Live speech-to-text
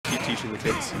teaching the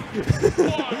kids.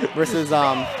 Versus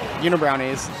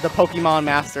Unibrownies, the Pokemon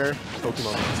Master.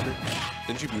 Pokemon Master.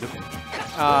 Didn't you beat him?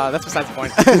 That's besides the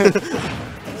point.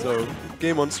 So,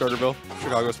 game 1, Starterville.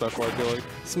 Chicago special, I feel like.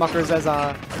 Smuckers as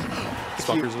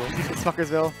Smuckersville.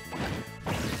 Smuckersville.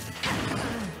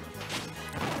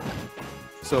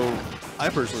 So, I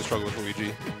personally struggle with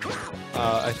Luigi.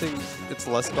 I think it's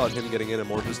less about him getting in and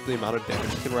more just the amount of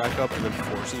damage he can rack up and then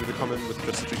forcing you to come in with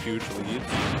just such a huge lead.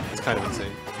 It's kind of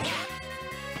insane.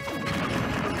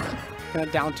 Gonna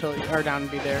down tilt or down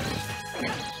and be there.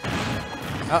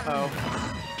 Uh-oh.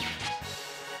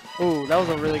 Ooh, that was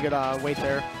a really good wait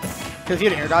there. Because he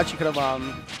had an air dodge, he could have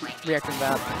reacted to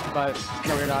that, but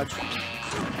no air dodge.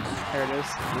 There it is.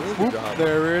 Really good job.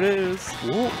 There it is.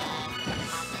 Whoop.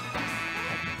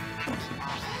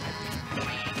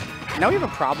 Now we have a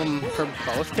problem for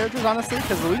both characters, honestly,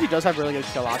 because Luigi does have really good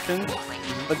kill options,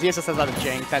 but ZSS has a lot of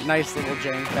jank, that nice little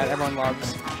jank that everyone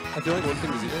loves. I feel like one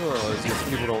thing ZSS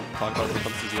people don't talk about when it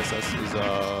comes to ZSS is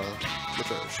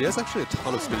she has actually a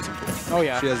ton of spacing to her. Oh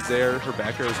yeah. She has Zair, her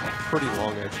back air is pretty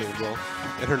long actually as well,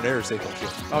 and her nair is safe on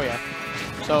shield. Oh yeah.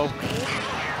 So,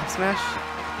 smash.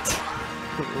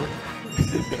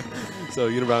 So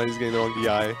Unibrownies getting their own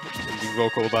DI and being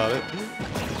vocal about it.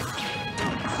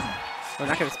 We're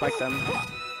not gonna spike them.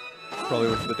 Probably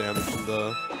went for the damage from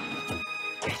the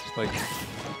spike.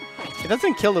 It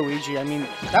doesn't kill Luigi. I mean,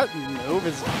 that move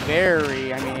is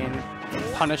very,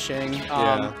 punishing.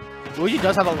 Yeah. Luigi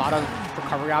does have a lot of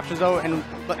recovery options though, and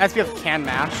SBF can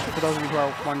mash, for those of you who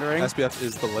are wondering. SBF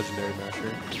is the legendary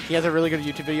masher. He has a really good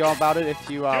YouTube video about it if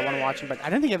you want to watch him, but I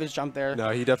didn't think he had his jump there. No,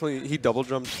 he double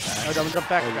jumped back. Oh, double jump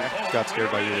back? And Okay. got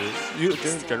scared by you.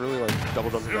 Generally, like, double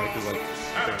jumping back is, like,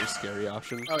 a very scary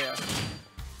option. Oh, yeah.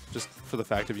 Just for the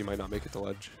fact of you might not make it to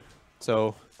ledge.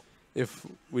 So, if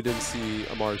we didn't see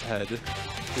Amar's head,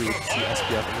 we would see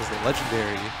SBF in his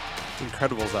legendary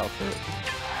Incredibles outfit.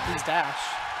 He's Dash.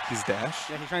 He's Dash?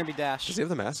 Yeah, he's trying to be Dash. Does he have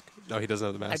the mask? No, he doesn't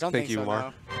have the mask. I don't Thank think you, so, Amar.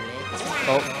 no.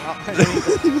 Oh.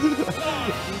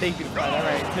 Thank you, Fred. All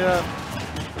right.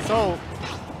 So,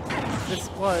 this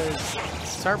was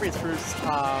StarbasedFruit's.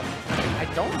 I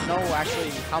don't know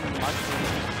actually how much we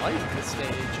like this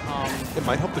stage. It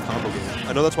might help the combo game.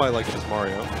 I know that's why I like it as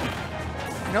Mario.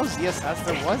 I know ZSS.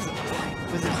 There was it?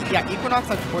 Yeah, Equinox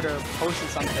on Twitter posted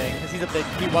something because he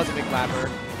was a big labber.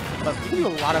 But you can do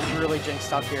a lot of really jank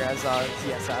stuff here as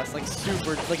ZSS, like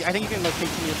super. Like I think you can like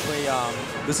continuously.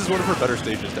 This is one of her better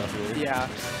stages, definitely. Yeah.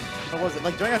 What was it?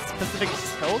 Like during a specific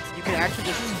tilt, you can actually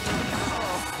just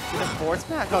do the forward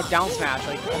smash, no down smash,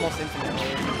 like almost infinitely.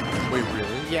 Wait,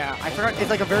 really? Yeah, I forgot. It's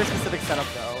like a very specific setup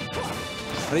though.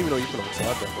 I didn't even know you could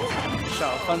slap that. So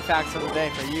fun facts of the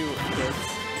day for you kids.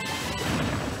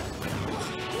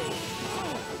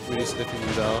 Really sniffing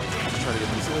these out, just trying to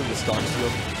get these in the stock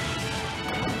field.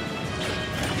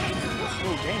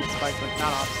 Ooh, game spike, but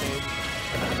not off stage.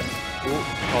 Ooh,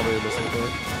 probably missing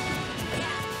it.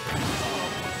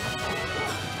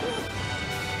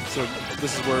 So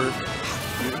this is where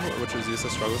which is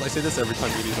ZSS struggles. I say this every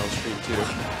time Uni's on stream too.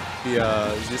 The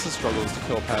ZSS struggles to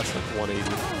kill past like 180,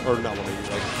 or not 180,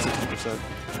 like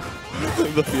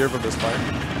 60%. The fear of a misfire.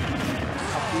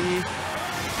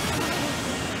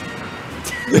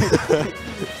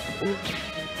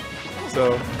 So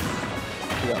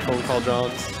we got phone call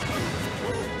Johns.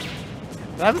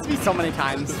 That happens to me so many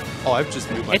times. Oh, I've just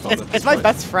moved my phone. It's my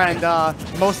best friend,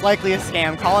 most likely a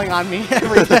scam, calling on me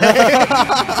every day.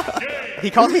 He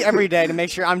calls me every day to make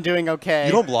sure I'm doing okay.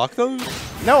 You don't block those?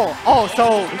 No. Oh,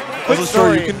 so quick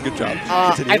story. You can. Good job.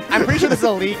 I'm pretty sure this is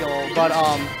illegal, but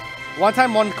one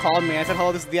time one called me. I said,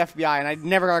 "Hello, this is the FBI," and I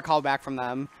never got a call back from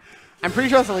them. I'm pretty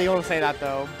sure it's illegal to say that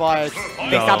though, but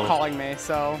they stopped calling me.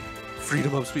 So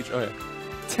freedom of speech. Oh yeah.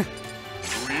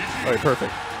 All right,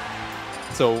 perfect.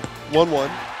 So 1-1,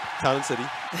 Town and City.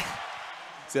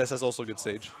 ZSS also good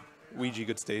stage. Luigi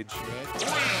good stage.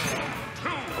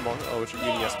 Come on. Oh, it's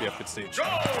Uni SBF good stage.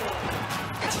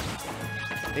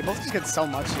 They both just get so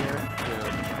much here.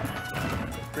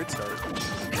 Yeah. Great start.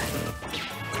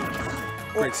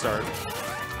 Great start.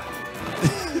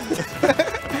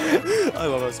 I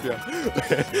love SBF.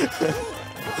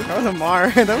 That was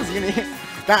Amar. That was Uni.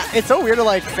 It's so weird to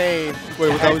like say.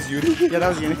 Wait, that was Uni? Yeah, that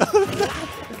was Uni.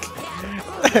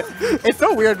 It's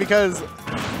so weird because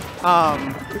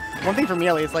one thing for me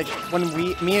at least, like when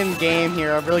me and Game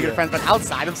here are really good friends, but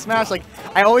outside of Smash, like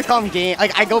I always call him Game.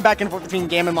 Like I go back and forth between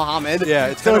Game and Muhammad. Yeah,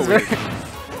 it's so kind of weird.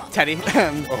 Teddy.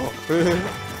 Oh.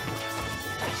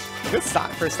 Good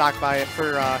stock for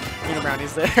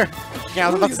Unibrownies there. Yeah, I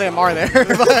was about to say Amar there,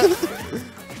 but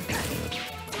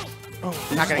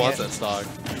he not gonna wants get that stock.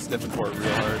 He's sniffing for it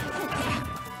real hard.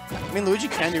 I mean, Luigi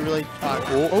can be really.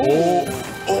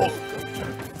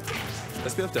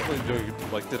 SPF definitely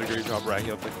did a great job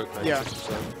racking up the quick 96%. Yeah.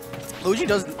 Luigi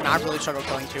does not really struggle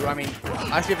killing too. I mean,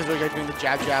 SPF is really good doing the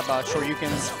jab,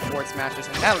 shoryukens, forward smashes,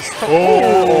 and that was so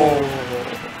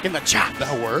Give him the chop.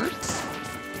 That works?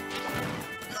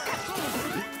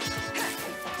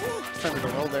 Trying to do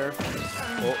the roll there.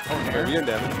 Oh, you getting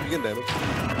damage. You getting damage.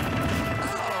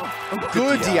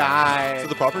 Good DI. So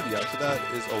the proper DI for that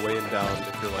is away and down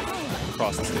if you're like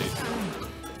across the stage.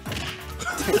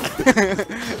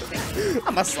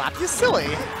 I'm gonna slap you silly.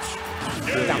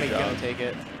 Now me gonna take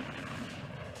it.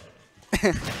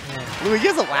 Luigi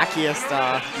has the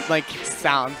wackiest like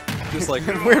sound. Just like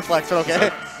weird flex, but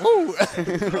okay. Woo.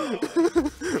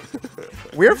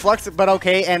 Weird flex, but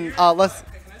okay. And let's.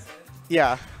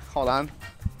 Yeah. Hold on.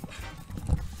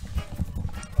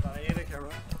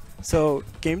 So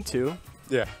game 2.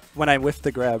 Yeah. When I whiffed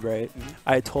the grab, right,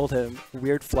 I told him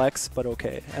weird flex, but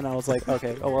okay, and I was like,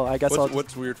 okay, oh well, I guess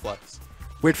what's weird flex?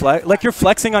 Weird flex, like you're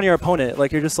flexing on your opponent,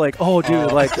 like you're just like, oh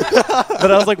dude, like,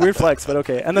 but I was like weird flex, but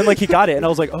okay, and then like he got it, and I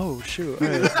was like, oh shoot. All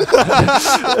right.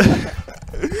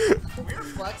 Weird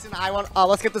flex, and I want.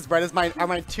 Let's get this bread. Is my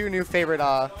 2 new favorite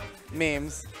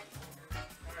memes.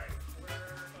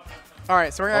 All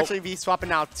right, so we're gonna actually be swapping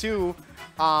now to.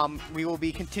 We will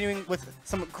be continuing with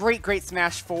some great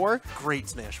Smash 4. Great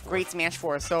Smash 4. Great Smash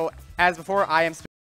 4. So as before, I am.